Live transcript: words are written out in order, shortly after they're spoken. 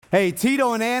Hey,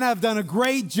 Tito and Anna have done a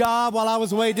great job while I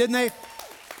was away, didn't they?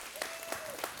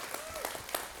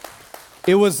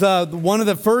 It was one of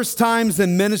the first times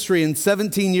in ministry, in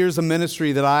 17 years of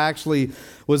ministry, that I actually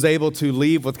was able to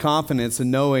leave with confidence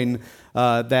and knowing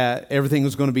that everything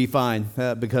was going to be fine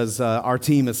because our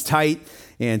team is tight.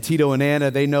 And Tito and Anna,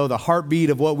 they know the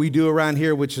heartbeat of what we do around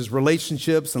here, which is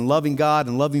relationships and loving God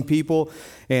and loving people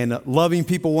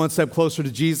one step closer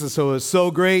to Jesus. So it was so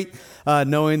great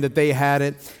knowing that they had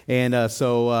it. And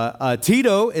so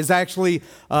Tito is actually,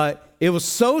 it was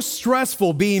so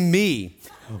stressful being me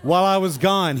while I was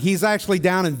gone. He's actually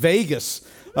down in Vegas,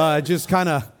 just kind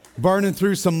of burning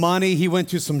through some money. He went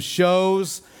to some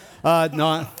shows.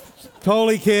 No,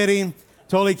 totally kidding.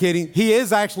 Totally kidding. He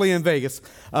is actually in Vegas,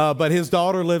 but his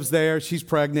daughter lives there. She's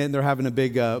pregnant, and they're having a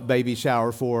big baby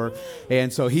shower for her.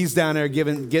 And so he's down there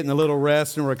getting a little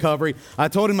rest and recovery. I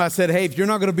told him, I said, hey, if you're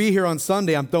not going to be here on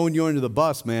Sunday, I'm throwing you under the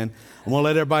bus, man. I want to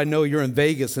let everybody know you're in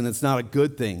Vegas, and it's not a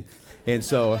good thing. And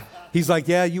so he's like,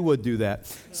 yeah, you would do that.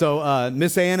 So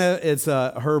Miss Anna, it's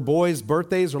her boys'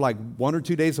 birthdays are like 1 or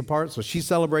 2 days apart. So she's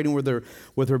celebrating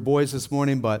with her boys this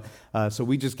morning. But so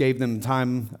we just gave them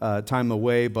time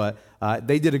away. But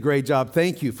they did a great job.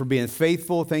 Thank you for being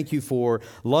faithful. Thank you for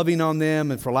loving on them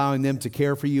and for allowing them to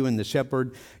care for you and to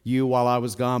shepherd you while I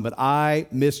was gone. But I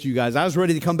missed you guys. I was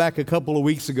ready to come back a couple of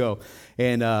weeks ago.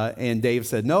 And Dave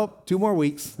said, nope, 2 more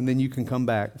weeks, and then you can come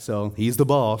back. So he's the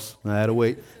boss. I had to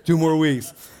wait 2 more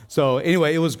weeks. So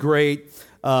anyway, it was great.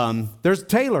 There's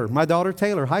Taylor, my daughter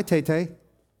Taylor. Hi, Tay-Tay.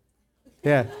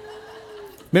 Yeah.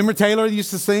 Remember Taylor used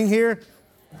to sing here?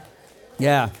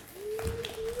 Yeah.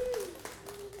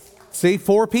 See,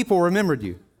 4 people remembered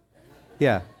you.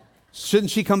 Yeah. Shouldn't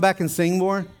she come back and sing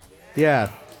more? Yeah,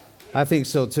 I think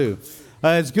so too.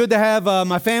 It's good to have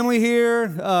my family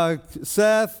here.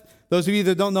 Seth. Those of you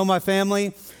that don't know my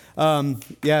family,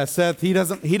 Seth, he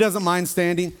doesn't mind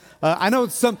standing. I know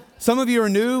some of you are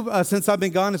new since I've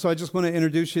been gone, so I just want to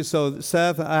introduce you. So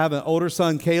Seth, I have an older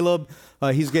son, Caleb.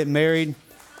 He's getting married.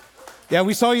 Yeah,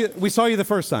 we saw you the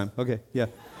first time. Okay, yeah.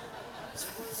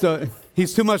 So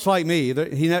he's too much like me.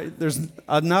 There's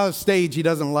another stage he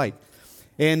doesn't like.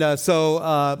 And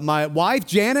so my wife,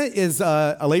 Janet, is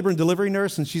a labor and delivery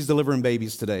nurse, and she's delivering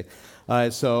babies today.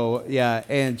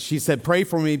 And she said, pray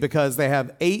for me because they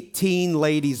have 18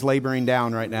 ladies laboring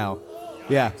down right now.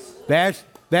 Yeah, they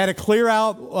had to clear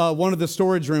out one of the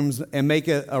storage rooms and make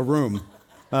it a room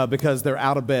because they're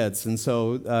out of beds. And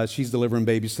so she's delivering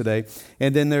babies today.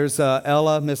 And then there's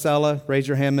Ella, Miss Ella. Raise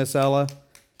your hand, Miss Ella.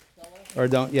 Or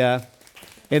don't, yeah.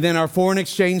 And then our foreign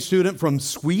exchange student from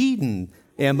Sweden,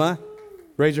 Emma.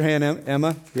 Raise your hand,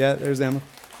 Emma. Yeah, there's Emma.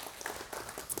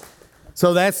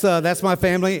 So that's my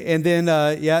family, and then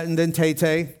and then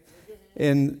Tay-Tay,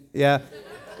 and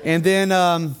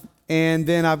then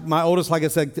my oldest, like I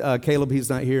said, Caleb. He's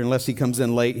not here unless he comes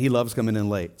in late. He loves coming in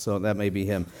late, so that may be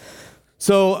him.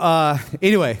 So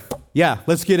anyway,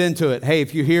 let's get into it. Hey,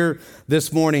 if you're here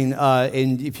this morning,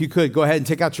 and if you could go ahead and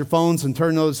take out your phones and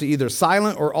turn those to either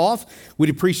silent or off,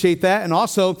 we'd appreciate that. And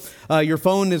also, your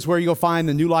phone is where you'll find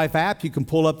the New Life app. You can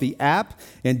pull up the app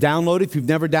and download it. If you've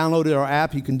never downloaded our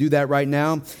app, you can do that right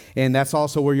now. And that's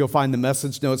also where you'll find the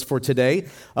message notes for today.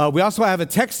 We also have a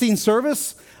texting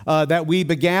service that we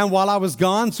began while I was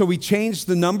gone. So we changed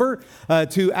the number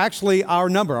to actually our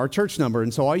number, our church number.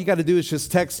 And so all you got to do is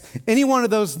just text any one of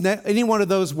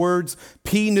those words,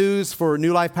 P News for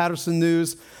New Life Patterson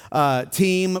News,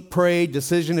 team, pray,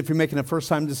 decision. If you're making a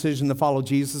first-time decision to follow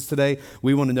Jesus today,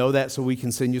 we want to know that so we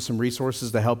can send you some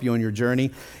resources to help you on your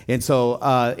journey. And so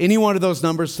any one of those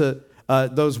numbers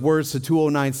those words to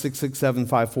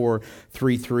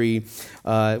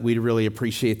 209-667-5433. We'd really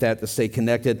appreciate that to stay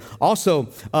connected. Also,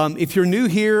 if you're new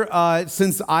here,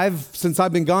 since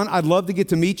I've been gone, I'd love to get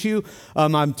to meet you.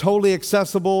 I'm totally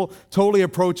accessible, totally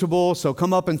approachable. So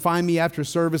come up and find me after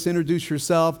service. Introduce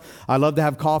yourself. I'd love to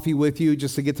have coffee with you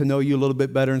just to get to know you a little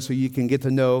bit better, and so you can get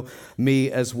to know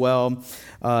me as well.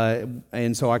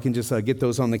 And so I can just get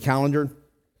those on the calendar.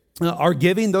 Our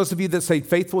giving, those of you that say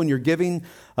faithful in your giving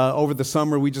over the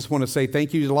summer, we just want to say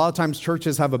thank you. A lot of times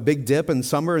churches have a big dip in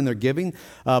summer in their giving,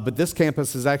 but this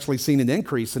campus has actually seen an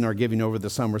increase in our giving over the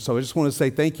summer. So I just want to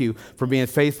say thank you for being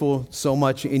faithful so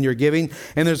much in your giving.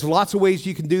 And there's lots of ways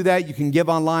you can do that. You can give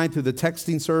online through the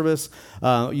texting service.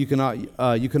 You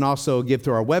can also give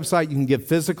through our website. You can give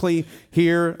physically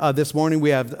here. This morning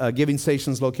we have giving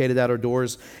stations located at our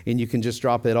doors, and you can just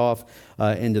drop it off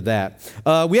into that.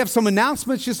 We have some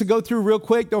announcements just to go through real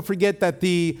quick. Don't forget that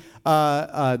the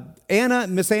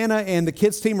Miss Anna and the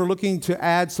kids team are looking to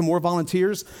add some more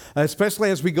volunteers, especially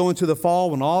as we go into the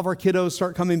fall when all of our kiddos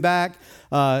start coming back.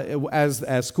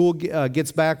 As school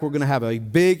gets back, we're going to have a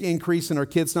big increase in our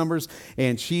kids' numbers,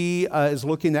 and she is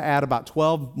looking to add about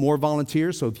 12 more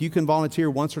volunteers. So if you can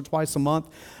volunteer once or twice a month,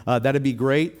 that'd be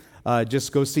great.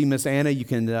 Just go see Miss Anna. You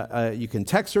can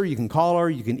text her, you can call her,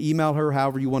 you can email her,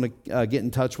 however you want to get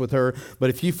in touch with her. But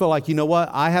if you feel like, you know what,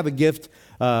 I have a gift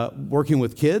working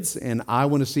with kids, and I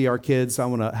want to see our kids, I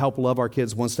want to help love our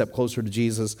kids one step closer to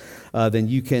Jesus, then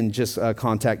you can just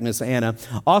contact Miss Anna.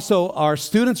 Also, our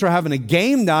students are having a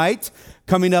game night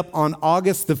coming up on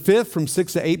August the 5th from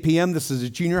 6 to 8 p.m. This is a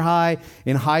junior high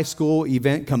and high school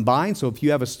event combined. So if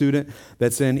you have a student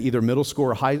that's in either middle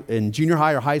school or in junior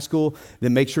high or high school,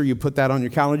 then make sure you put that on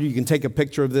your calendar. You can take a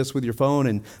picture of this with your phone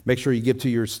and make sure you give to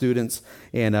your students,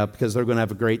 and because they're going to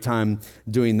have a great time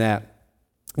doing that.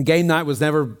 Game night was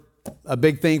never a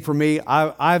big thing for me.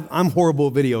 I'm horrible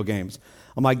at video games.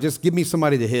 I'm like, just give me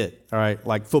somebody to hit, all right,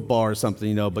 like football or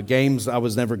something, but games I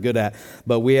was never good at.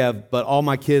 But all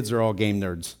my kids are all game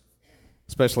nerds,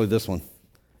 especially this one.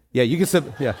 Yeah, you can sit,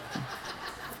 yeah.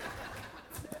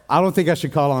 I don't think I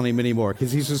should call on him anymore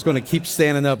because he's just going to keep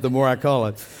standing up the more I call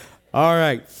it. All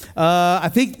right. I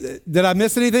think, did I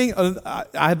miss anything?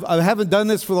 I haven't done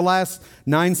this for the last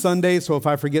 9 Sundays, so if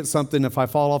I forget something, if I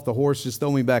fall off the horse, just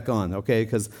throw me back on, okay?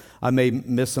 Because I may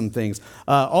miss some things.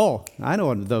 I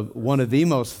know one of the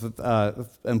most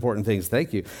important things.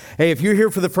 Thank you. Hey, if you're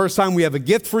here for the first time, we have a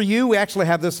gift for you. We actually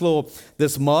have this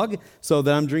mug, so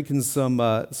that I'm drinking some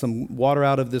water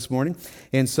out of this morning.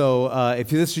 And so if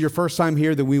this is your first time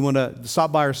here, then we want to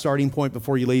stop by our starting point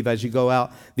before you leave. As you go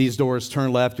out these doors,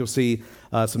 turn left, you'll see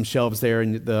some shelves there,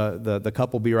 and the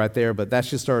cup will be right there. But that's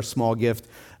just our small gift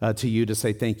to you to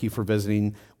say thank you for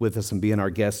visiting with us and being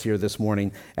our guest here this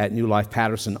morning at New Life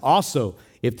Patterson. Also,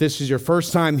 if this is your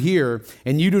first time here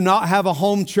and you do not have a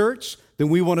home church, then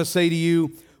we want to say to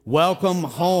you, welcome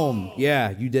home.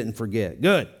 Yeah, you didn't forget.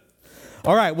 Good.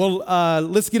 All right, well,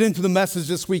 let's get into the message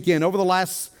this weekend. Over the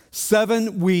last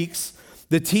 7 weeks,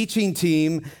 the teaching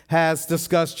team has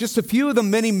discussed just a few of the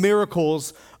many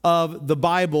miracles of the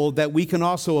Bible that we can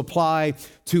also apply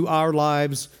to our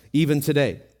lives even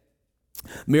today.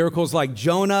 Miracles like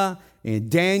Jonah and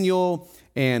Daniel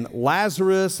and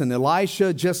Lazarus and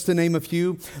Elisha, just to name a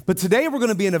few. But today we're going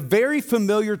to be in a very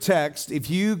familiar text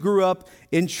if you grew up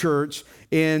in church,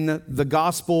 in the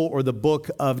gospel or the book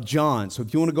of John. So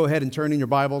if you want to go ahead and turn in your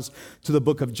Bibles to the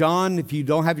book of John, if you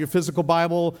don't have your physical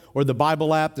Bible or the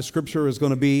Bible app, the scripture is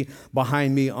going to be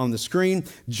behind me on the screen.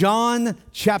 John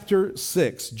chapter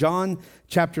 6. John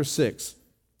chapter 6.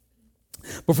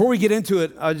 Before we get into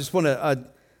it, I just want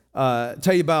to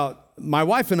tell you about my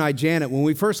wife and I, Janet. When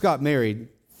we first got married,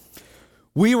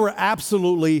 we were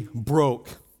absolutely broke.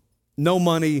 No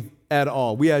money at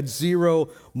all. We had zero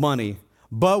money.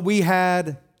 But we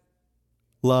had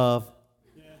love.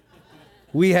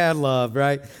 We had love,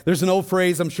 right? There's an old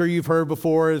phrase I'm sure you've heard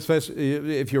before,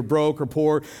 especially if you're broke or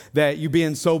poor, that you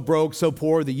being so broke, so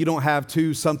poor that you don't have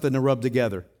something to rub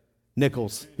together.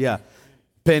 Nickels, yeah.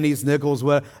 Pennies, nickels.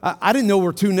 I didn't know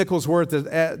where 2 nickels were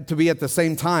to be at the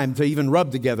same time to even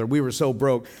rub together. We were so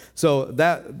broke. So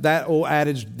that old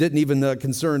adage didn't even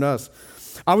concern us.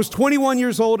 I was 21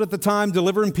 years old at the time,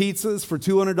 delivering pizzas for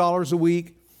 $200 a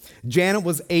week. Janet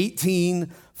was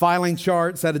 18, filing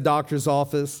charts at a doctor's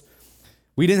office.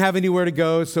 We didn't have anywhere to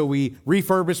go, so we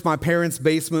refurbished my parents'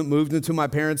 basement, moved into my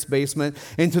parents' basement.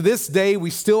 And to this day, we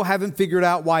still haven't figured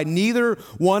out why neither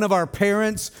one of our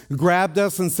parents grabbed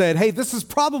us and said, hey, this is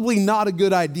probably not a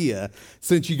good idea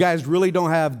since you guys really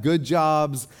don't have good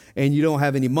jobs and you don't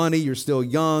have any money. You're still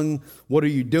young. What are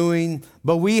you doing?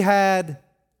 But we had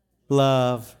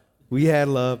love. We had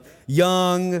love.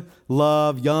 Young,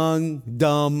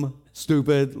 dumb,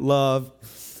 stupid love.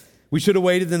 We should have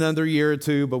waited another year or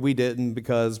two, but we didn't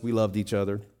because we loved each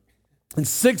other. And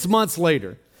 6 months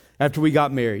later, after we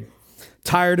got married,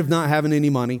 tired of not having any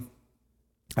money,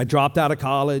 I dropped out of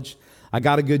college. I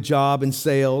got a good job in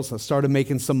sales. I started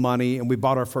making some money, and we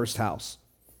bought our first house.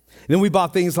 And then we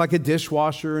bought things like a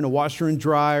dishwasher and a washer and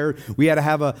dryer. We had to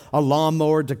have a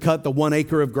lawnmower to cut the 1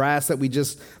 acre of grass that we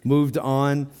just moved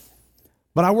on.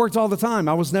 But I worked all the time.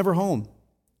 I was never home.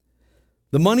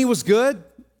 The money was good,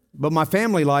 but my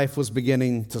family life was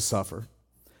beginning to suffer.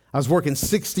 I was working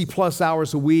 60 plus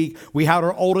hours a week. We had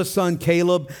our oldest son,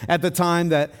 Caleb, at the time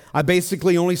that I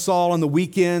basically only saw on the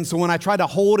weekends. So when I tried to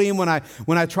hold him, when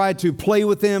I tried to play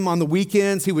with him on the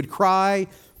weekends, he would cry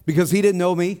because he didn't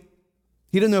know me.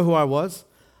 He didn't know who I was.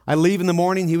 I'd leave in the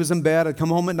morning, he was in bed. I'd come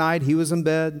home at night, he was in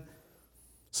bed.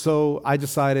 So I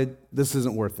decided this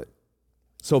isn't worth it.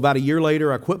 So about a year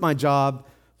later, I quit my job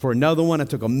for another one. I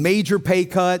took a major pay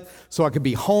cut so I could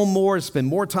be home more, spend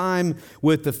more time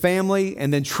with the family.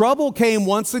 And then trouble came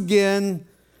once again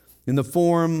in the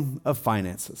form of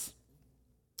finances.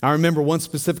 I remember one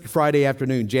specific Friday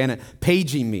afternoon, Janet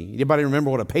paging me. Anybody remember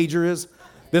what a pager is?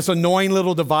 This annoying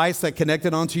little device that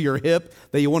connected onto your hip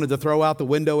that you wanted to throw out the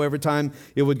window every time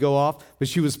it would go off. But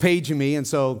she was paging me, and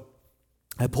so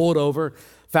I pulled over,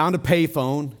 found a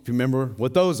payphone, if you remember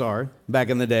what those are back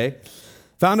in the day.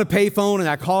 Found a payphone, and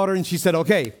I called her, and she said,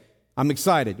 okay, I'm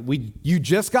excited. You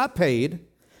just got paid.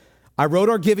 I wrote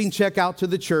our giving check out to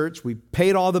the church. We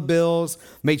paid all the bills,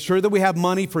 made sure that we have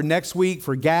money for next week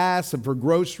for gas and for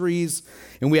groceries,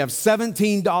 and we have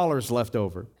 $17 left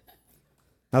over.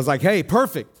 I was like, hey,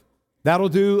 perfect. That'll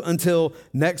do until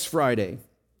next Friday.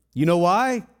 You know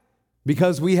why?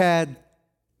 Because we had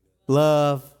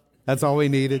love. That's all we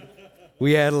needed.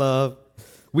 We had love.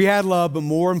 We had love, but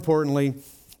more importantly,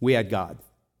 we had God.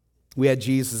 We had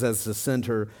Jesus as the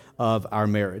center of our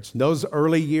marriage. Those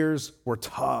early years were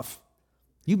tough.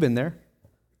 You've been there.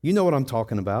 You know what I'm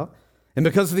talking about. And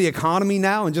because of the economy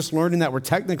now and just learning that we're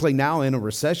technically now in a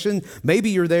recession, maybe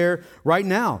you're there right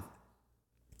now.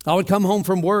 I would come home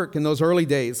from work in those early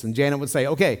days, and Janet would say,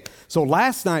 okay, so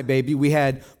last night, baby, we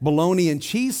had bologna and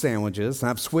cheese sandwiches,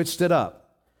 and I've switched it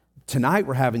up. Tonight,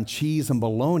 we're having cheese and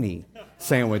bologna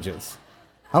sandwiches.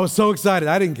 I was so excited.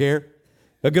 I didn't care.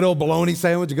 A good old bologna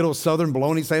sandwich, a good old southern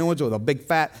bologna sandwich with a big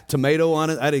fat tomato on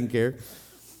it. I didn't care.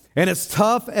 And as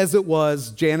tough as it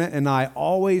was, Janet and I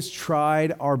always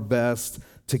tried our best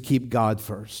to keep God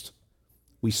first.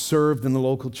 We served in the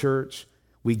local church.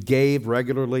 We gave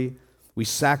regularly. We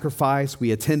sacrificed,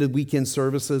 we attended weekend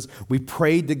services, we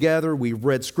prayed together, we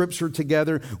read scripture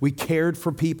together, we cared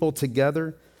for people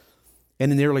together. And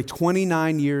in nearly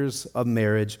 29 years of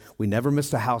marriage, we never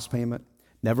missed a house payment,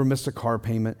 never missed a car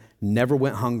payment, never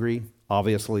went hungry.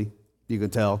 Obviously, you can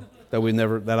tell that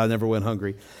I never went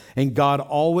hungry. And God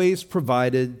always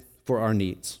provided for our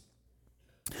needs.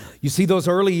 You see, those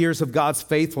early years of God's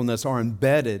faithfulness are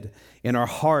embedded in our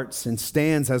hearts and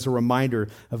stands as a reminder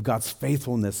of God's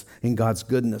faithfulness and God's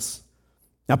goodness.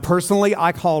 Now, personally,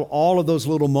 I call all of those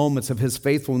little moments of His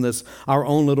faithfulness our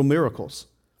own little miracles.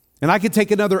 And I could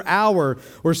take another hour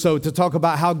or so to talk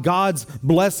about how God's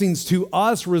blessings to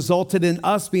us resulted in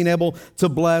us being able to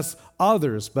bless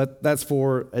others, but that's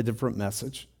for a different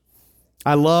message.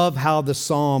 I love how the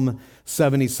Psalm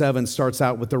 77 starts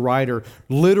out with the writer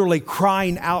literally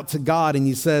crying out to God, and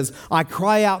he says, I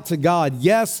cry out to God,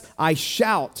 yes, I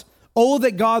shout, oh,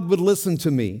 that God would listen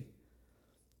to me.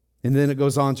 And then it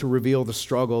goes on to reveal the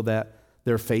struggle that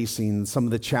they're facing, some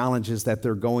of the challenges that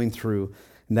they're going through,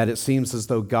 and that it seems as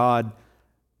though God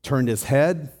turned His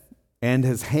head and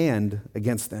His hand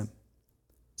against them.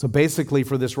 So basically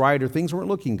for this writer, things weren't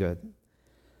looking good.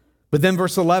 But then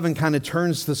verse 11 kind of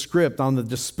turns the script on the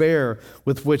despair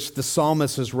with which the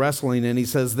psalmist is wrestling, and he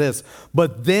says this,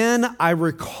 but then I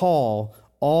recall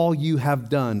all you have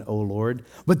done, O Lord.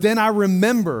 But then I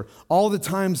remember all the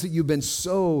times that you've been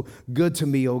so good to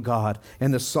me, O God.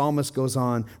 And the psalmist goes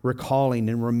on recalling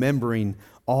and remembering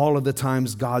all of the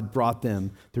times God brought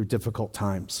them through difficult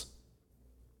times.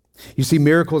 You see,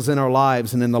 miracles in our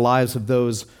lives and in the lives of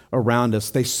those around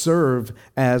us, they serve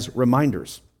as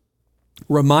reminders.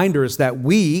 Reminders that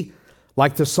we,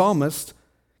 like the psalmist,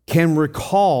 can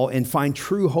recall and find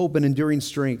true hope and enduring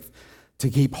strength to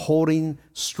keep holding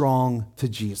strong to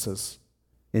Jesus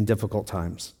in difficult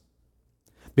times.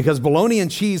 Because bologna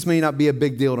and cheese may not be a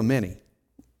big deal to many,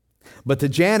 but to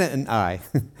Janet and I,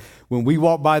 when we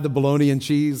walk by the bologna and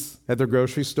cheese at the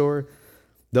grocery store,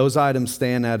 those items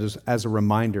stand as a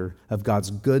reminder of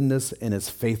God's goodness and His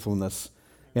faithfulness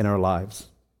in our lives.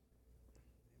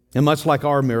 And much like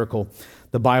our miracle,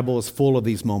 the Bible is full of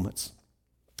these moments.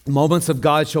 Moments of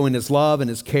God showing His love and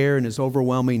His care and His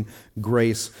overwhelming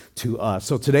grace to us.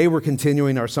 So today we're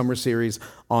continuing our summer series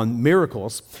on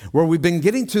miracles, where we've been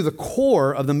getting to the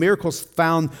core of the miracles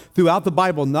found throughout the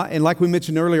Bible. And like we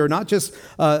mentioned earlier, not just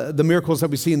the miracles that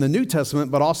we see in the New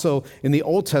Testament, but also in the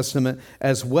Old Testament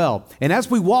as well. And as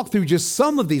we walk through just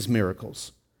some of these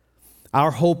miracles,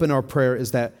 our hope and our prayer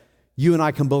is that you and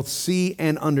I can both see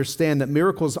and understand that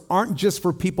miracles aren't just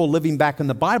for people living back in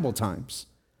the Bible times,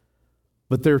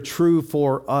 but they're true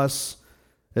for us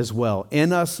as well,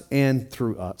 in us and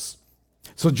through us.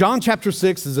 So John chapter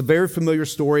 6 is a very familiar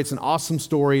story. It's an awesome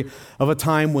story of a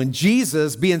time when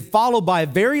Jesus, being followed by a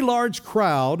very large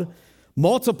crowd,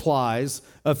 multiplies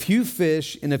a few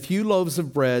fish and a few loaves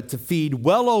of bread to feed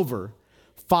well over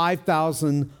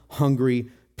 5,000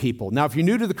 hungry people. Now, if you're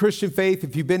new to the Christian faith,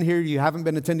 if you've been here, you haven't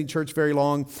been attending church very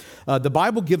long, the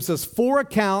Bible gives us 4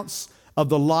 accounts of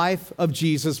the life of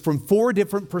Jesus from 4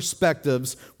 different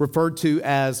perspectives referred to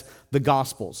as the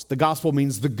Gospels. The Gospel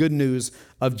means the good news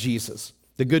of Jesus,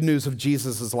 the good news of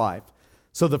Jesus' life.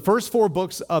 So the first 4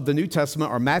 books of the New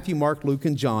Testament are Matthew, Mark, Luke,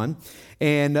 and John.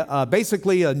 And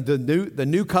basically the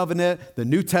new covenant, the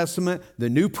New Testament, the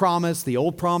new promise, the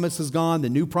old promise is gone. The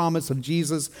new promise of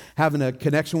Jesus having a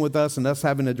connection with us and us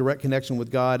having a direct connection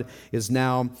with God is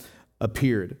now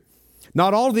appeared.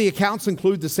 Not all of the accounts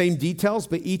include the same details,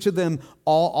 but each of them,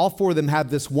 all 4 of them have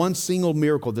this one single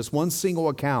miracle, this one single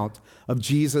account of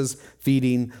Jesus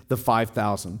feeding the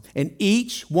 5,000. And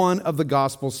each one of the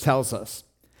Gospels tells us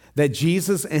that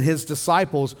Jesus and his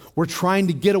disciples were trying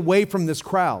to get away from this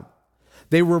crowd.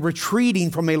 They were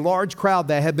retreating from a large crowd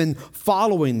that had been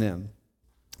following them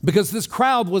because this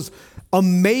crowd was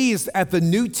amazed at the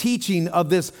new teaching of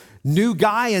this new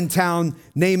guy in town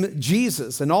named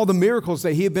Jesus and all the miracles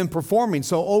that he had been performing.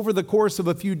 So over the course of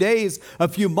a few days, a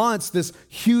few months, this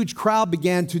huge crowd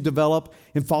began to develop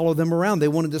and follow them around. They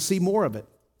wanted to see more of it.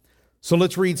 So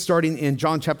let's read starting in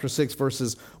John chapter 6,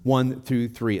 verses 1 through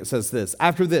 3. It says this: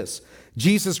 After this,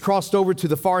 Jesus crossed over to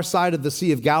the far side of the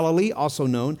Sea of Galilee, also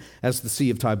known as the Sea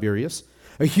of Tiberias.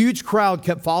 A huge crowd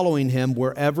kept following him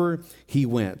wherever he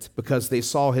went because they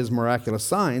saw his miraculous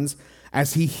signs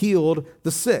as he healed the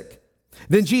sick.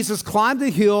 Then Jesus climbed a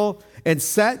hill and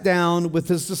sat down with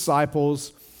his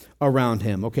disciples around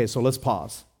him. Okay, so let's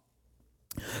pause.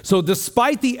 So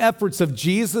despite the efforts of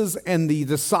Jesus and the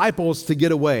disciples to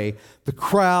get away, the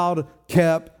crowd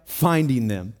kept finding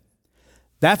them.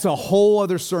 That's a whole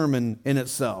other sermon in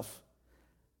itself.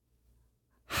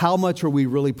 How much are we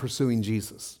really pursuing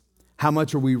Jesus? How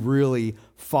much are we really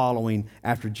following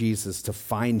after Jesus to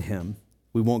find him?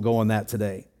 We won't go on that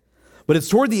today. But it's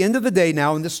toward the end of the day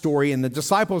now in this story, and the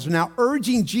disciples are now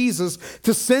urging Jesus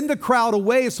to send the crowd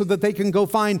away so that they can go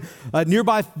find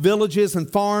nearby villages and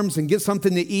farms and get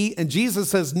something to eat. And Jesus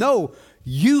says, no,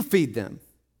 you feed them.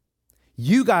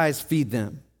 You guys feed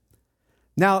them.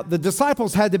 Now, the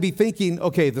disciples had to be thinking,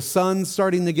 okay, the son's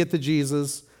starting to get to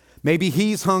Jesus. Maybe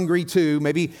he's hungry too.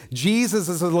 Maybe Jesus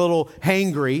is a little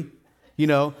hangry,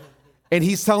 and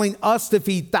he's telling us to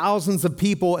feed thousands of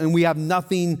people and we have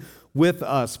nothing with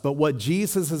us. But what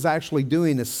Jesus is actually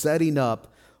doing is setting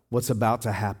up what's about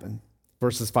to happen.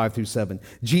 Verses 5 through 7.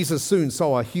 Jesus soon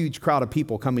saw a huge crowd of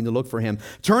people coming to look for him.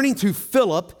 Turning to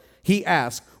Philip, he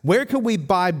asked, where can we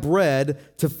buy bread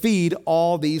to feed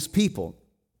all these people?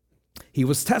 He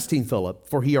was testing Philip,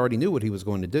 for he already knew what he was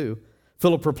going to do.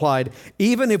 Philip replied,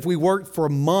 even if we worked for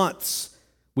months,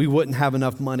 we wouldn't have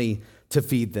enough money to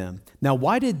feed them. Now,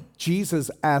 why did Jesus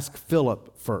ask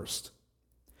Philip first?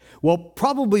 Well,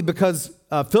 probably because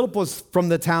Philip was from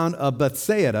the town of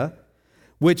Bethsaida,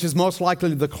 which is most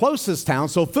likely the closest town.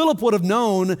 So Philip would have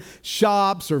known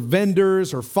shops or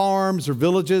vendors or farms or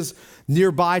villages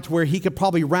nearby to where he could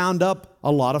probably round up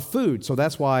a lot of food. So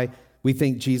that's why we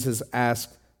think Jesus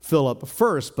asked Philip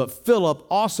first. But Philip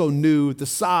also knew the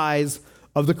size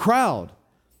of the crowd.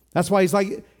 That's why he's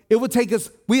like, it would take us,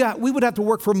 we would have to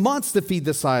work for months to feed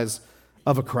the size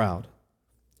of a crowd.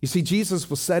 You see, Jesus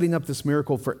was setting up this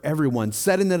miracle for everyone,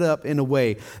 setting it up in a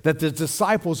way that the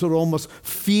disciples would almost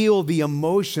feel the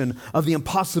emotion of the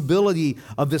impossibility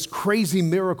of this crazy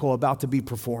miracle about to be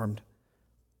performed.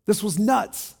 This was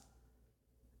nuts.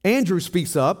 Andrew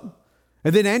speaks up,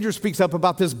 and then Andrew speaks up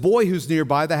about this boy who's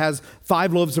nearby that has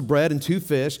 5 loaves of bread and 2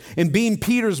 fish. And being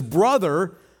Peter's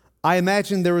brother, I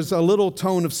imagine there was a little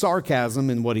tone of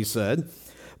sarcasm in what he said,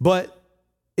 but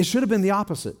it should have been the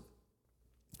opposite.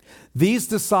 These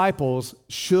disciples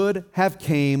should have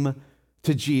came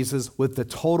to Jesus with the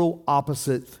total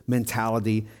opposite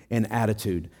mentality and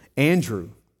attitude. Andrew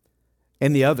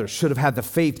and the others should have had the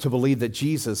faith to believe that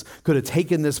Jesus could have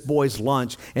taken this boy's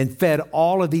lunch and fed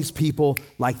all of these people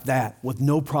like that with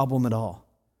no problem at all.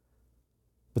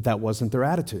 But that wasn't their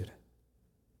attitude.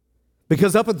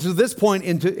 Because up until this point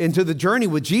into the journey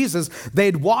with Jesus,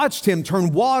 they'd watched him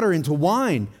turn water into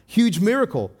wine. Huge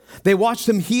miracle. They watched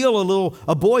him heal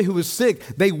a boy who was sick.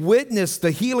 They witnessed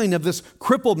the healing of this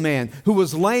crippled man who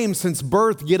was lame since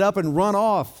birth get up and run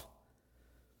off.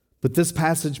 But this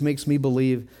passage makes me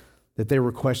believe that they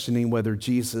were questioning whether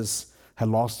Jesus had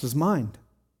lost his mind.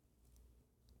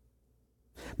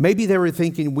 Maybe they were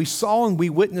thinking, we saw and we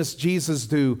witnessed Jesus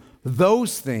do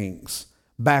those things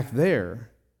back there.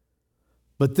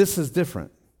 But this is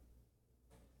different.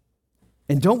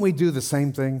 And don't we do the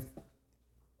same thing?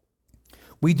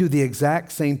 We do the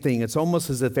exact same thing. It's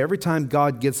almost as if every time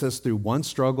God gets us through one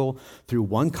struggle, through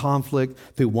one conflict,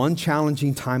 through one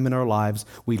challenging time in our lives,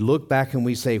 we look back and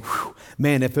we say,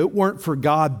 man, if it weren't for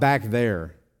God back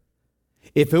there,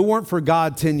 if it weren't for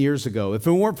God 10 years ago, if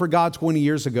it weren't for God 20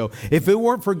 years ago, if it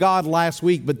weren't for God last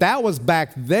week, but that was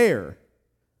back there.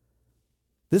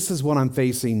 This is what I'm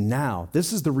facing now.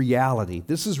 This is the reality.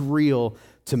 This is real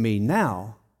to me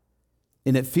now.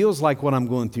 And it feels like what I'm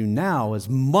going through now is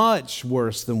much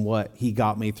worse than what he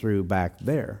got me through back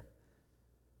there.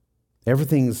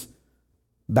 Everything's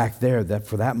back there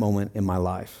for that moment in my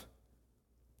life.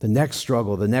 The next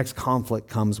struggle, the next conflict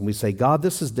comes and we say, God,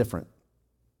 this is different.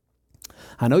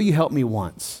 I know you helped me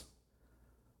once,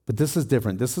 but this is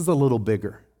different. This is a little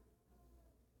bigger.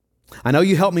 I know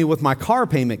you helped me with my car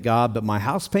payment, God, but my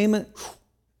house payment,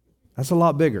 that's a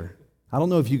lot bigger. I don't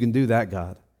know if you can do that,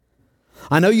 God.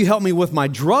 I know you helped me with my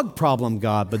drug problem,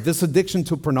 God, but this addiction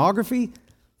to pornography,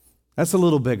 that's a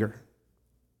little bigger.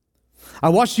 I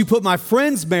watched you put my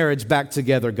friend's marriage back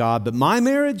together, God, but my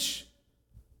marriage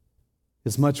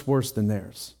is much worse than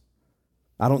theirs.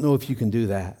 I don't know if you can do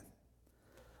that.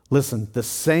 Listen, the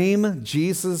same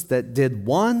Jesus that did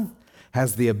one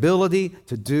has the ability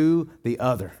to do the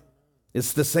other.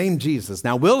 It's the same Jesus.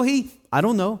 Now, will he? I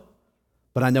don't know,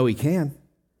 but I know he can.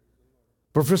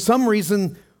 But for some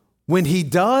reason, when he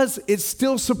does, it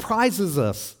still surprises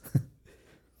us.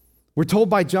 We're told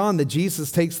by John that Jesus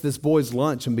takes this boy's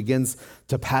lunch and begins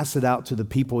to pass it out to the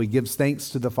people. He gives thanks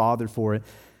to the Father for it,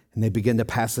 and they begin to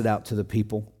pass it out to the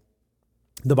people.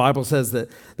 The Bible says that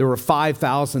there were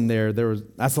 5,000 there.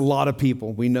 That's a lot of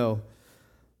people, we know.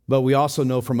 But we also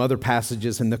know from other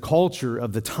passages in the culture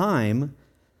of the time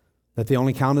that they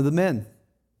only counted the men.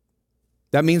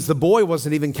 That means the boy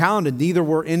wasn't even counted. Neither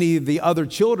were any of the other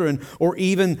children or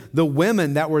even the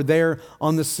women that were there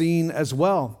on the scene as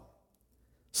well.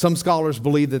 Some scholars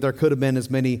believe that there could have been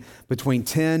as many between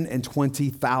 10 and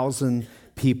 20,000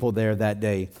 people there that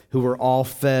day who were all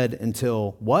fed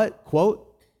until what? Quote,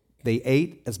 they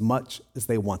ate as much as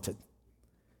they wanted.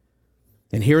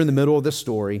 And here in the middle of this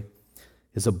story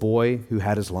is a boy who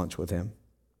had his lunch with him.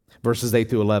 Verses 8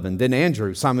 through 11. Then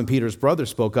Andrew, Simon Peter's brother,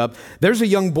 spoke up. There's a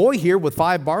young boy here with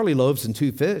 5 barley loaves and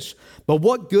 2 fish. But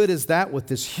what good is that with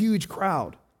this huge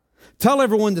crowd? Tell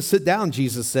everyone to sit down,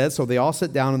 Jesus said. So they all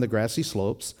sat down on the grassy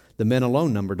slopes. The men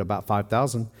alone numbered about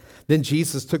 5,000. Then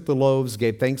Jesus took the loaves,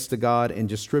 gave thanks to God, and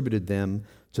distributed them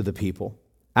to the people.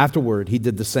 Afterward, he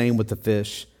did the same with the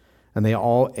fish, and they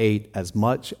all ate as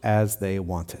much as they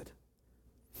wanted.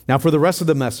 Now, for the rest of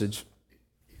the message,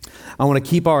 I want to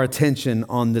keep our attention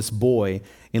on this boy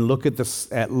and look at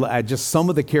just some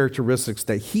of the characteristics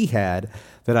that he had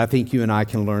that I think you and I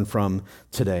can learn from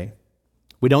today.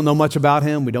 We don't know much about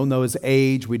him. We don't know his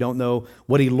age. We don't know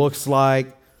what he looks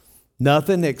like.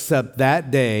 Nothing except that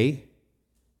day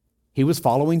he was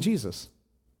following Jesus.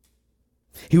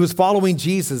 He was following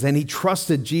Jesus and he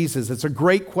trusted Jesus. It's a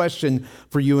great question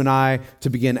for you and I to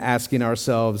begin asking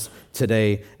ourselves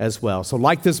today as well. So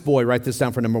like this boy, write this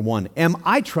down for number 1. Am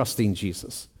I trusting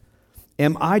Jesus?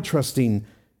 Am I trusting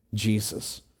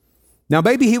Jesus? Now,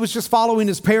 maybe he was just following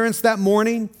his parents that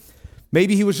morning.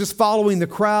 Maybe he was just following the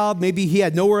crowd. Maybe he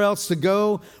had nowhere else to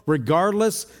go.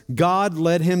 Regardless, God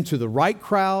led him to the right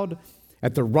crowd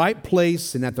at the right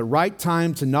place and at the right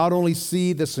time to not only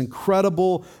see this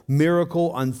incredible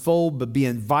miracle unfold, but be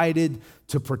invited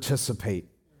to participate.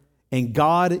 And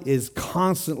God is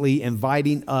constantly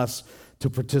inviting us to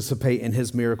participate in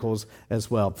his miracles as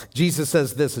well. Jesus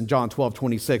says this in John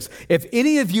 12:26. If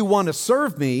any of you want to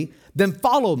serve me, then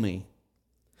follow me.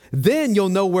 Then you'll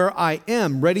know where I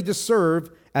am, ready to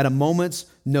serve at a moment's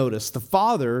notice. The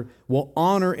Father will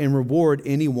honor and reward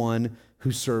anyone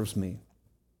who serves me.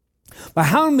 But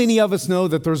how many of us know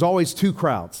that there's always 2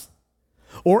 crowds?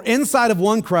 Or inside of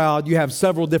one crowd, you have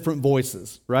several different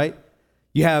voices, right?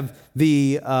 You have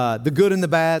the good and the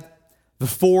bad, the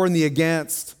for and the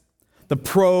against, the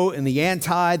pro and the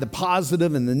anti, the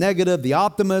positive and the negative, the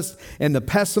optimist and the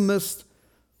pessimist.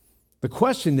 The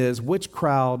question is, which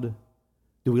crowd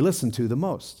do we listen to the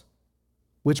most?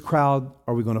 Which crowd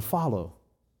are we going to follow?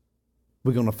 Are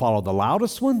we going to follow the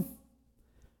loudest one?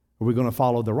 Or are we going to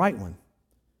follow the right one?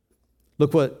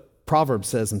 Look what Proverbs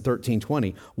says in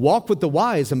 13:20. Walk with the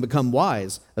wise and become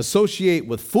wise. Associate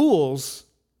with fools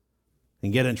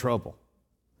and get in trouble.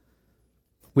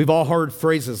 We've all heard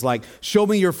phrases like, show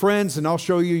me your friends and I'll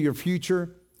show you your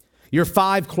future. Your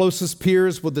 5 closest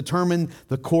peers will determine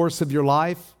the course of your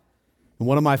life. And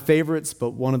one of my favorites,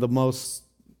 but one of the most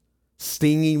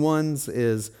stinging ones,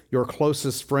 is your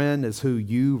closest friend is who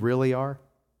you really are.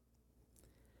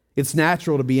 It's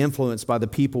natural to be influenced by the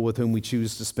people with whom we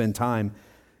choose to spend time.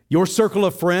 Your circle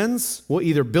of friends will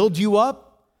either build you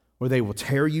up or they will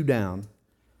tear you down.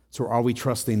 So are we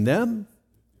trusting them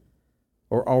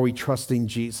or are we trusting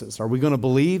Jesus? Are we going to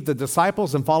believe the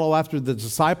disciples and follow after the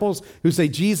disciples who say,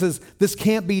 Jesus, this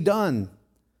can't be done?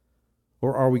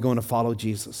 Or are we going to follow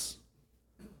Jesus?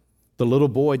 The little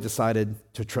boy decided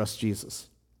to trust Jesus.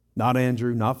 Not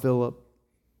Andrew, not Philip,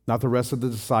 not the rest of the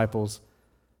disciples.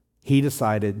 He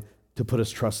decided to put his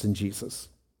trust in Jesus.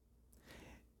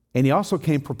 And he also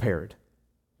came prepared.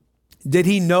 Did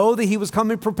he know that he was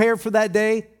coming prepared for that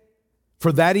day,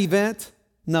 for that event?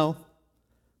 No,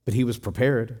 but he was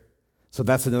prepared. So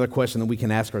that's another question that we can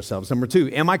ask ourselves. Number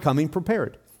two, am I coming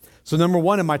prepared? So number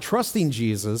one, am I trusting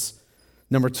Jesus?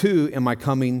 Number two, am I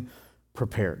coming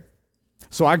prepared?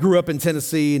 So I grew up in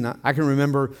Tennessee, and I can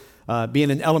remember being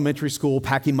in elementary school,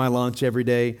 packing my lunch every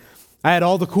day. I had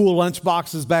all the cool lunch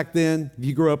boxes back then. If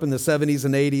you grew up in the 70s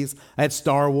and 80s, I had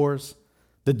Star Wars,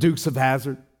 the Dukes of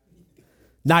Hazzard,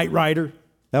 Knight Rider.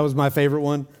 That was my favorite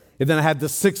one. And then I had the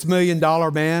 $6 Million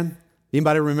Man.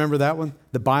 Anybody remember that one?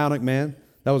 The Bionic Man.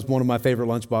 That was one of my favorite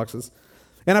lunch boxes.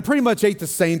 And I pretty much ate the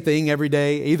same thing every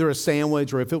day, either a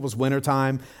sandwich or if it was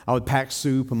wintertime, I would pack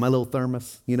soup in my little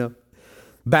thermos,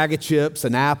 bag of chips,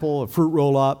 an apple, a fruit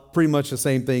roll up, pretty much the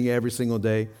same thing every single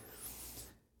day.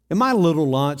 And my little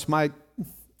lunch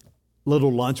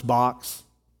box,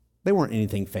 they weren't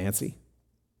anything fancy,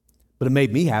 but it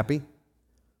made me happy.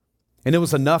 And it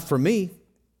was enough for me.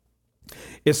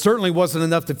 It certainly wasn't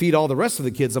enough to feed all the rest of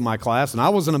the kids in my class, and I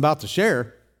wasn't about to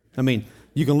share. I mean,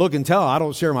 you can look and tell I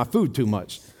don't share my food too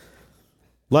much,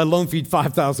 let alone feed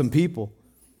 5,000 people.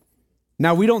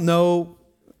 Now, we don't know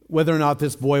whether or not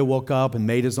this boy woke up and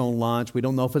made his own lunch. We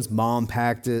don't know if his mom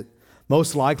packed it.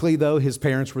 Most likely, though, his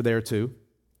parents were there too.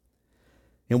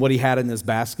 And what he had in his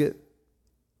basket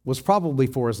was probably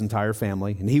for his entire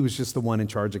family, and he was just the one in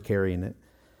charge of carrying it.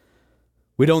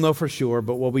 We don't know for sure,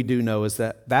 but what we do know is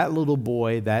that that little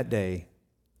boy that day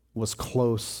was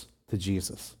close to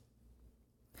Jesus.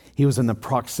 He was in the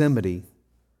proximity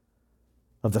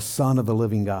of the Son of the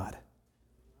living God.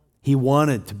 He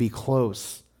wanted to be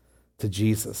close to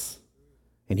Jesus,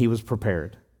 and he was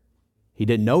prepared. He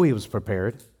didn't know he was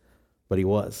prepared, but he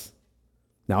was.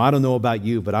 Now, I don't know about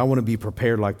you, but I want to be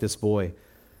prepared like this boy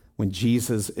when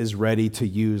Jesus is ready to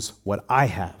use what I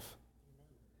have.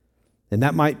 And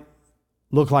that might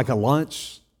look like a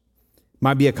lunch. It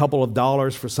might be a couple of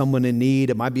dollars for someone in need.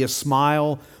 It might be a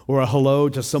smile or a hello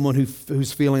to someone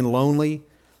who's feeling lonely.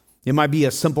 It might be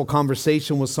a simple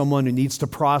conversation with someone who needs to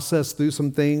process through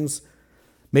some things.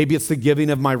 Maybe it's the giving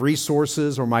of my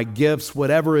resources or my gifts,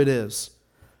 whatever it is.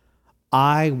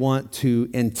 I want to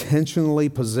intentionally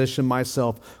position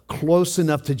myself close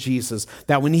enough to Jesus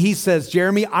that when he says,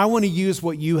 Jeremy, I want to use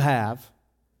what you have,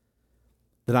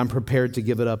 that I'm prepared to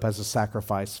give it up as a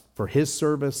sacrifice for his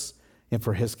service and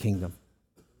for his kingdom.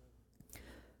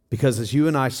 Because as you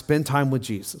and I spend time with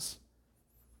Jesus,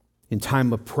 in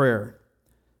time of prayer,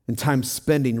 in time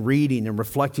spending reading and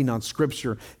reflecting on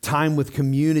Scripture, time with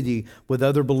community with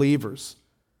other believers,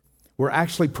 we're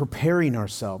actually preparing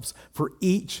ourselves for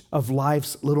each of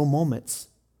life's little moments.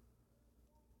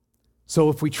 So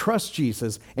if we trust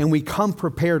Jesus and we come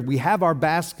prepared, we have our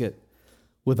basket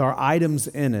with our items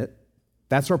in it,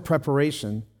 that's our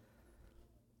preparation.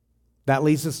 That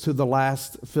leads us to the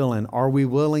last fill-in. Are we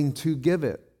willing to give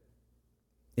it?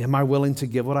 Am I willing to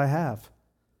give what I have?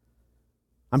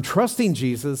 I'm trusting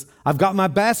Jesus. I've got my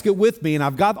basket with me and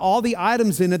I've got all the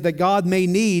items in it that God may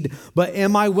need, but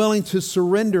am I willing to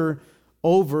surrender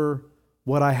over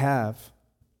what I have?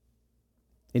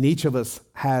 And each of us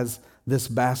has this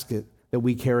basket that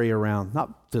we carry around,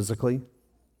 not physically,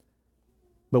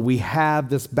 but we have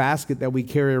this basket that we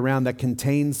carry around that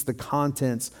contains the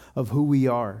contents of who we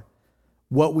are,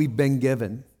 what we've been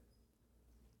given.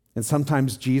 And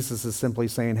sometimes Jesus is simply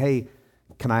saying, hey,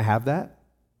 can I have that?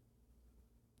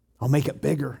 I'll make it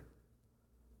bigger.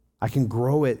 I can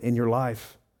grow it in your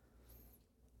life.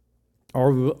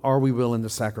 Are we willing to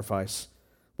sacrifice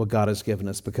what God has given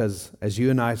us? Because as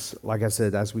you and I, like I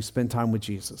said, as we spend time with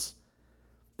Jesus,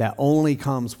 that only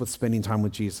comes with spending time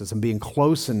with Jesus and being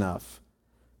close enough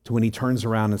to when he turns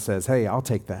around and says, hey, I'll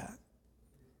take that.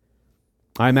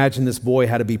 I imagine this boy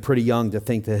had to be pretty young to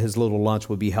think that his little lunch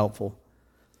would be helpful,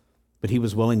 but he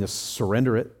was willing to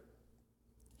surrender it.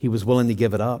 He was willing to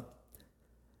give it up.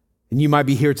 And you might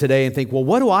be here today and think, well,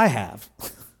 what do I have?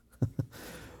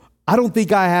 I don't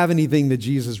think I have anything that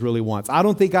Jesus really wants. I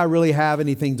don't think I really have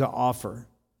anything to offer.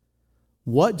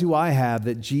 What do I have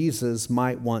that Jesus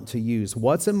might want to use?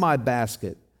 What's in my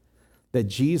basket that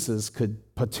Jesus could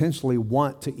potentially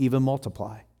want to even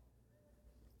multiply?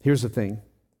 Here's the thing.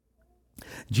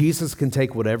 Jesus can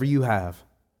take whatever you have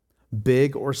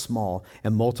big or small,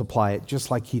 and multiply it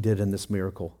just like he did in this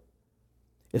miracle,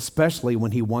 especially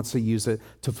when he wants to use it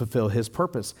to fulfill his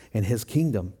purpose and his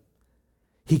kingdom.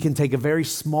 He can take a very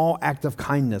small act of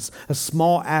kindness, a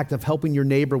small act of helping your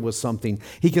neighbor with something.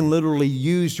 He can literally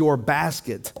use your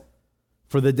basket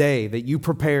for the day that you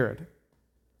prepared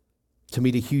to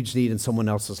meet a huge need in someone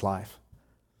else's life.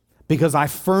 Because I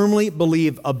firmly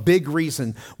believe a big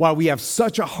reason why we have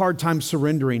such a hard time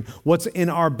surrendering what's in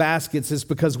our baskets is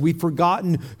because we've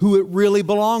forgotten who it really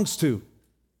belongs to.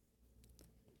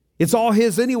 It's all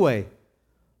his anyway.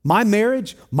 My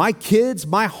marriage, my kids,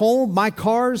 my home, my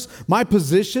cars, my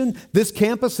position, this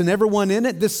campus and everyone in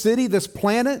it, this city, this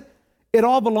planet, it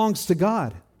all belongs to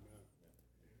God.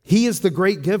 He is the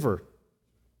great giver.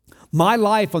 My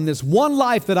life on this one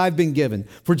life that I've been given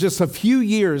for just a few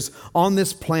years on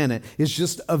this planet is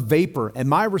just a vapor. And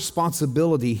my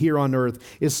responsibility here on earth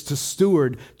is to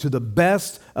steward to the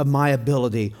best of my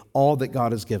ability all that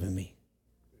God has given me.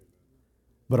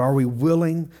 But are we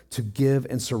willing to give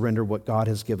and surrender what God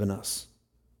has given us?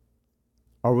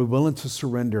 Are we willing to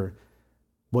surrender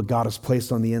what God has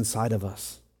placed on the inside of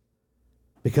us?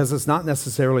 Because it's not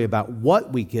necessarily about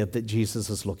what we give that Jesus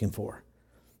is looking for.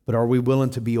 But are we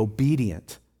willing to be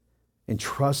obedient and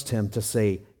trust him to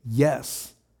say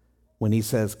yes when he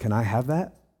says, can I have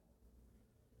that?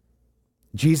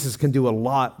 Jesus can do a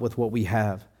lot with what we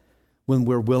have when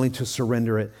we're willing to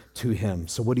surrender it to him.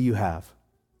 So what do you have?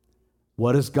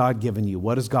 What has God given you?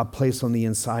 What has God placed on the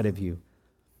inside of you?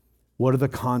 What are the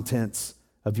contents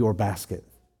of your basket?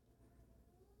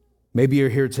 Maybe you're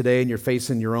here today and you're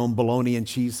facing your own bologna and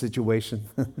cheese situation.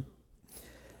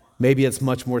 Maybe it's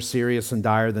much more serious and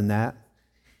dire than that.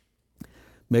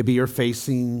 Maybe you're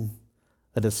facing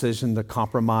a decision to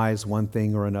compromise one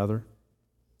thing or another.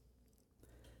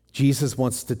 Jesus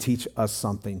wants to teach us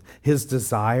something. His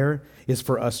desire is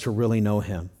for us to really know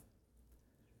him.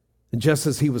 And just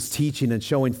as he was teaching and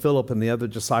showing Philip and the other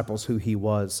disciples who he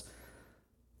was,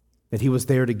 that he was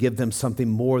there to give them something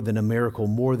more than a miracle,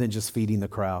 more than just feeding the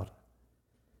crowd.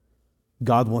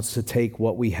 God wants to take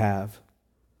what we have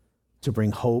to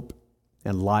bring hope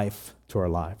and life to our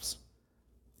lives,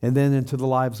 and then into the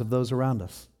lives of those around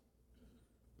us.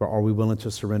 Or are we willing to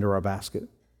surrender our basket?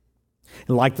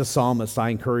 And like the psalmist, I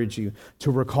encourage you to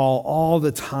recall all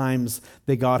the times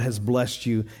that God has blessed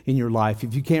you in your life.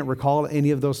 If you can't recall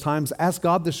any of those times, ask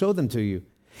God to show them to you.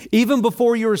 Even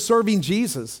before you were serving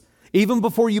Jesus, even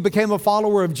before you became a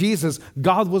follower of Jesus,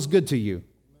 God was good to you.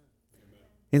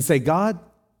 And say, God,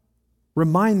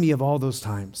 remind me of all those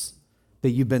times that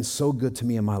you've been so good to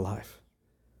me in my life.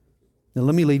 Now,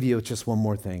 let me leave you with just one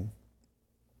more thing.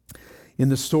 In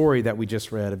the story that we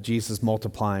just read of Jesus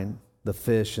multiplying the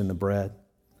fish and the bread,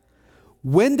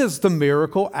 when does the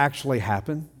miracle actually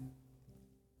happen?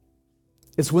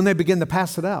 It's when they begin to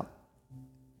pass it out.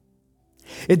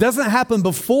 It doesn't happen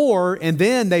before and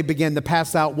then they begin to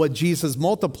pass out what Jesus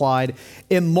multiplied.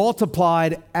 It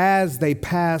multiplied as they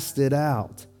passed it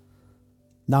out.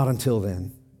 Not until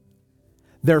then.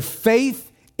 Their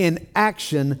faith in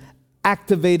action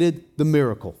activated the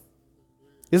miracle.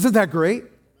 Isn't that great?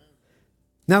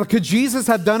 Now, could Jesus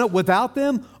have done it without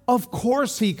them? Of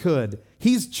course he could.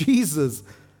 He's Jesus.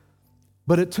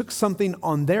 But it took something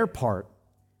on their part.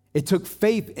 It took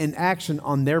faith in action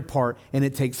on their part, and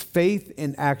it takes faith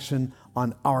in action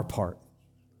on our part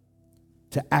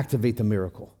to activate the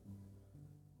miracle.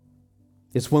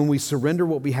 It's when we surrender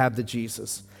what we have to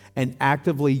Jesus and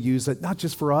actively use it, not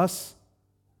just for us,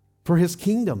 for his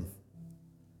kingdom.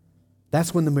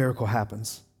 That's when the miracle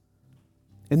happens.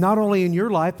 And not only in your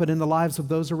life, but in the lives of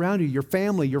those around you, your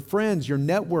family, your friends, your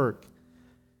network,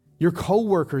 your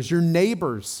coworkers, your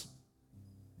neighbors.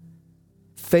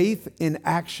 Faith in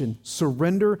action,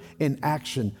 surrender in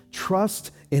action,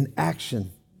 trust in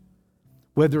action.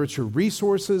 Whether it's your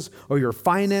resources or your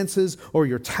finances or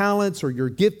your talents or your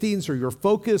giftings or your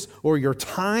focus or your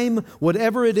time,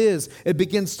 whatever it is, it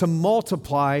begins to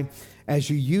multiply as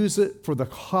you use it for the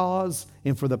cause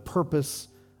and for the purpose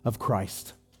of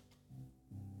Christ.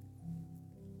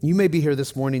 You may be here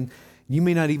this morning. You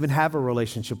may not even have a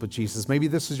relationship with Jesus. Maybe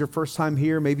this is your first time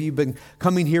here. Maybe you've been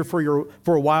coming here for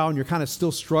a while and you're kind of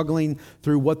still struggling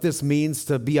through what this means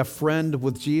to be a friend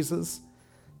with Jesus,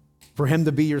 for him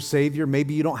to be your Savior.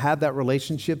 Maybe you don't have that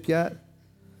relationship yet.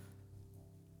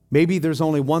 Maybe there's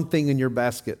only one thing in your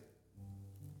basket,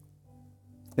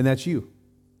 and that's you.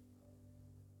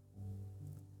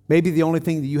 Maybe the only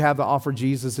thing that you have to offer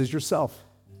Jesus is yourself.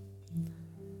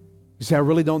 You say, I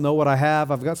really don't know what I have.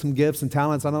 I've got some gifts and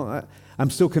talents. I'm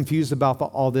still confused about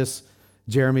all this,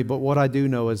 Jeremy, but what I do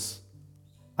know is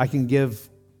I can give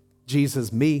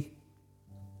Jesus me.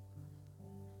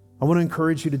 I want to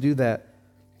encourage you to do that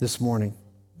this morning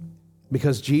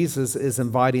because Jesus is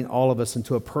inviting all of us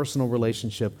into a personal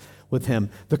relationship with him.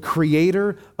 The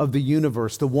creator of the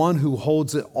universe, the one who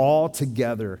holds it all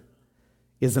together,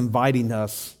 is inviting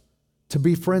us to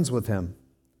be friends with him,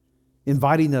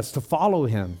 inviting us to follow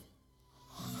him.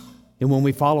 And when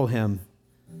we follow him,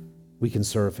 we can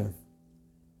serve him.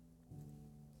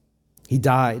 He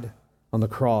died on the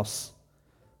cross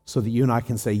so that you and I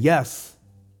can say, yes,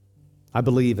 I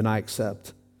believe and I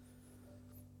accept.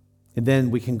 And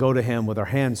then we can go to him with our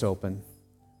hands open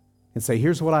and say,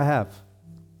 here's what I have.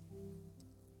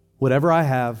 Whatever I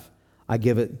have, I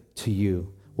give it to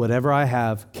you. Whatever I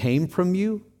have came from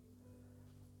you,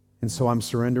 and so I'm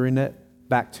surrendering it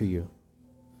back to you.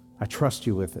 I trust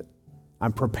you with it.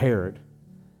 I'm prepared.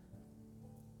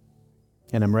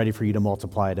 And I'm ready for you to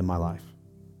multiply it in my life.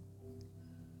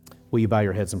 Will you bow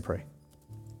your heads and pray?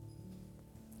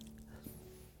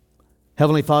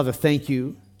 Heavenly Father, thank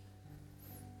you.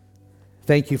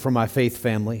 Thank you for my faith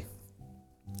family.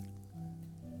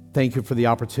 Thank you for the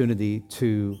opportunity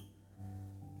to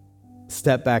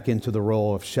step back into the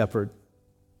role of shepherd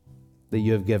that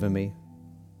you have given me.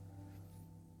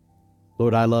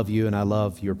 Lord, I love you and I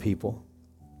love your people.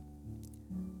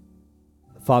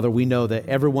 Father, we know that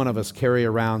every one of us carry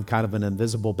around kind of an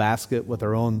invisible basket with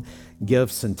our own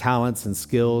gifts and talents and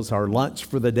skills, our lunch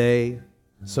for the day,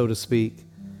 so to speak.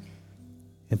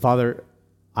 And Father,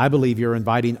 I believe you're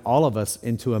inviting all of us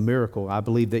into a miracle. I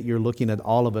believe that you're looking at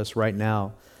all of us right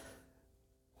now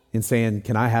and saying,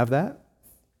 can I have that?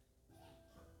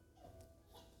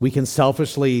 We can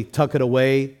selfishly tuck it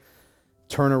away,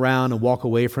 turn around and walk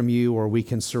away from you, or we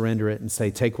can surrender it and say,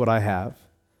 take what I have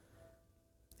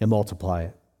and multiply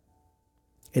it.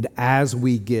 And as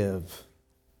we give,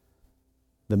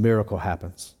 the miracle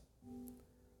happens.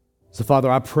 So Father,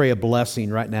 I pray a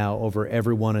blessing right now over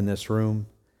everyone in this room.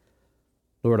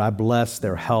 Lord, I bless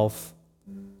their health.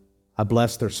 I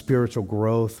bless their spiritual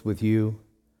growth with you.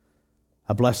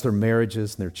 I bless their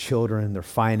marriages and their children, their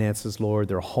finances, Lord,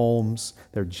 their homes,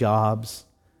 their jobs.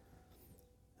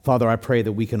 Father, I pray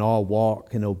that we can all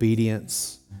walk in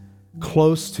obedience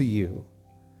close to you.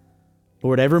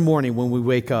 Lord, every morning when we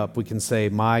wake up, we can say,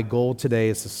 my goal today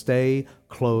is to stay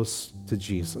close to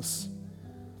Jesus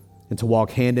and to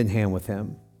walk hand in hand with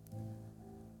him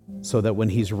so that when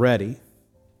he's ready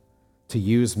to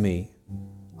use me,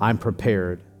 I'm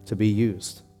prepared to be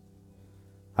used.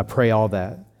 I pray all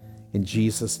that in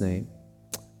Jesus' name.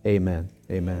 Amen.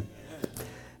 Amen.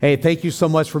 Hey, thank you so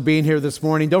much for being here this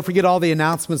morning. Don't forget all the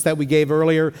announcements that we gave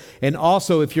earlier. And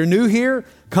also, if you're new here,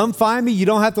 come find me. You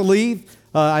don't have to leave.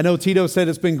 I know Tito said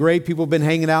it's been great. People have been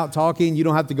hanging out, talking. You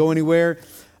don't have to go anywhere.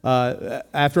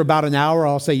 After about an hour,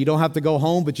 I'll say you don't have to go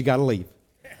home, but you got to leave.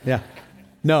 Yeah.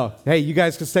 No. Hey, you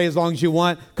guys can stay as long as you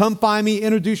want. Come find me.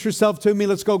 Introduce yourself to me.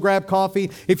 Let's go grab coffee.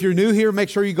 If you're new here, make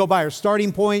sure you go by our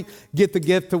starting point. Get the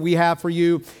gift that we have for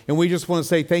you. And we just want to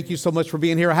say thank you so much for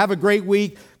being here. Have a great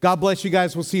week. God bless you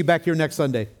guys. We'll see you back here next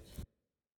Sunday.